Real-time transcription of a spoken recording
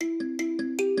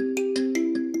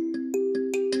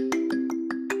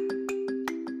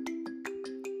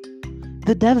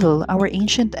The devil, our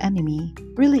ancient enemy,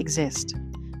 really exists.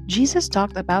 Jesus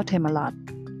talked about him a lot.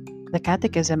 The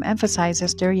Catechism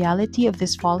emphasizes the reality of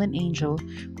this fallen angel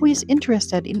who is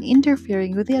interested in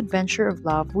interfering with the adventure of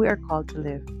love we are called to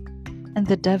live. And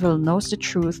the devil knows the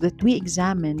truth that we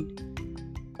examined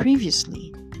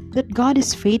previously, that God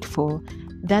is faithful,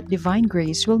 that divine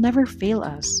grace will never fail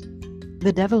us.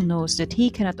 The devil knows that he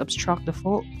cannot obstruct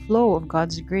the flow of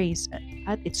God's grace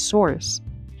at its source.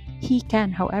 He can,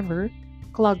 however,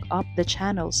 clog up the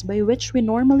channels by which we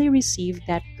normally receive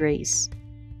that grace.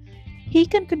 He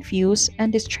can confuse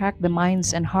and distract the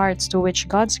minds and hearts to which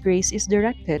God's grace is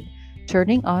directed,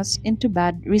 turning us into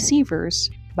bad receivers,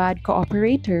 bad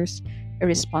cooperators,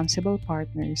 irresponsible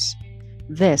partners.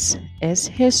 This is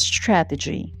his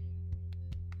strategy.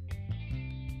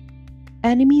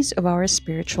 Enemies of our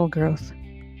spiritual growth.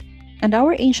 And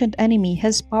our ancient enemy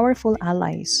has powerful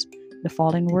allies: the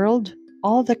fallen world,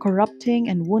 all the corrupting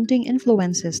and wounding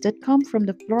influences that come from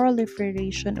the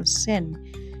proliferation of sin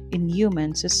in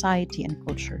human society and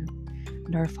culture,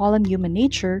 and our fallen human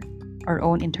nature, our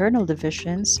own internal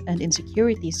divisions and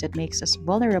insecurities that makes us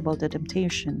vulnerable to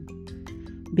temptation.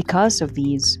 Because of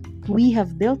these, we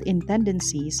have built-in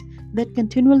tendencies that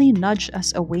continually nudge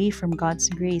us away from God's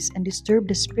grace and disturb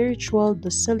the spiritual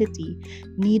docility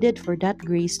needed for that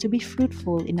grace to be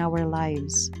fruitful in our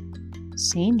lives.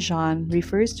 St. John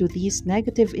refers to these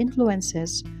negative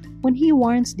influences when he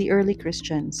warns the early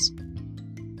Christians.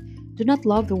 Do not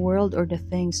love the world or the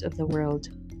things of the world.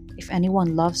 If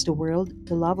anyone loves the world,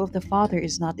 the love of the Father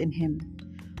is not in him.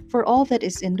 For all that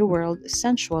is in the world,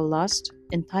 sensual lust,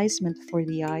 enticement for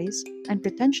the eyes, and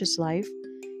pretentious life,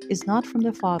 is not from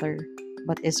the Father,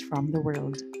 but is from the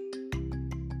world.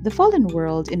 The fallen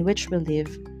world in which we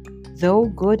live, though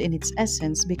good in its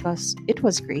essence because it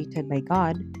was created by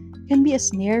God, can be a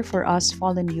snare for us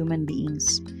fallen human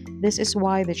beings. This is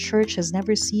why the Church has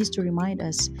never ceased to remind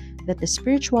us that the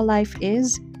spiritual life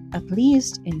is, at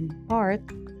least in part,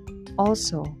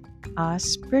 also a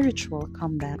spiritual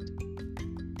combat.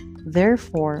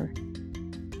 Therefore,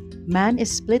 man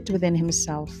is split within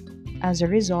himself. As a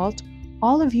result,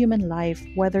 all of human life,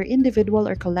 whether individual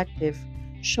or collective,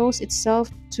 shows itself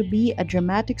to be a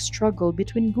dramatic struggle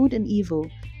between good and evil,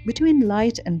 between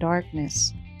light and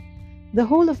darkness. The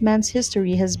whole of man's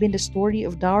history has been the story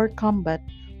of dark combat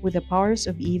with the powers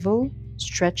of evil,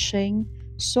 stretching,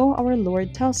 so our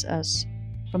Lord tells us,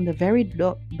 from the very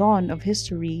dawn of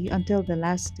history until the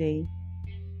last day.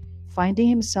 Finding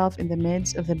himself in the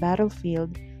midst of the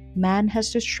battlefield, man has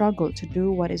to struggle to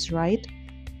do what is right,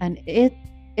 and it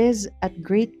is at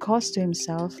great cost to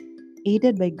himself,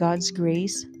 aided by God's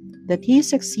grace, that he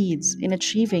succeeds in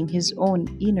achieving his own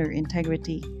inner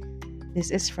integrity. This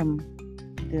is from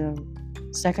the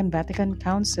Second Vatican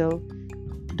Council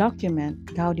document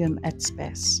Gaudium et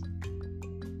Spes.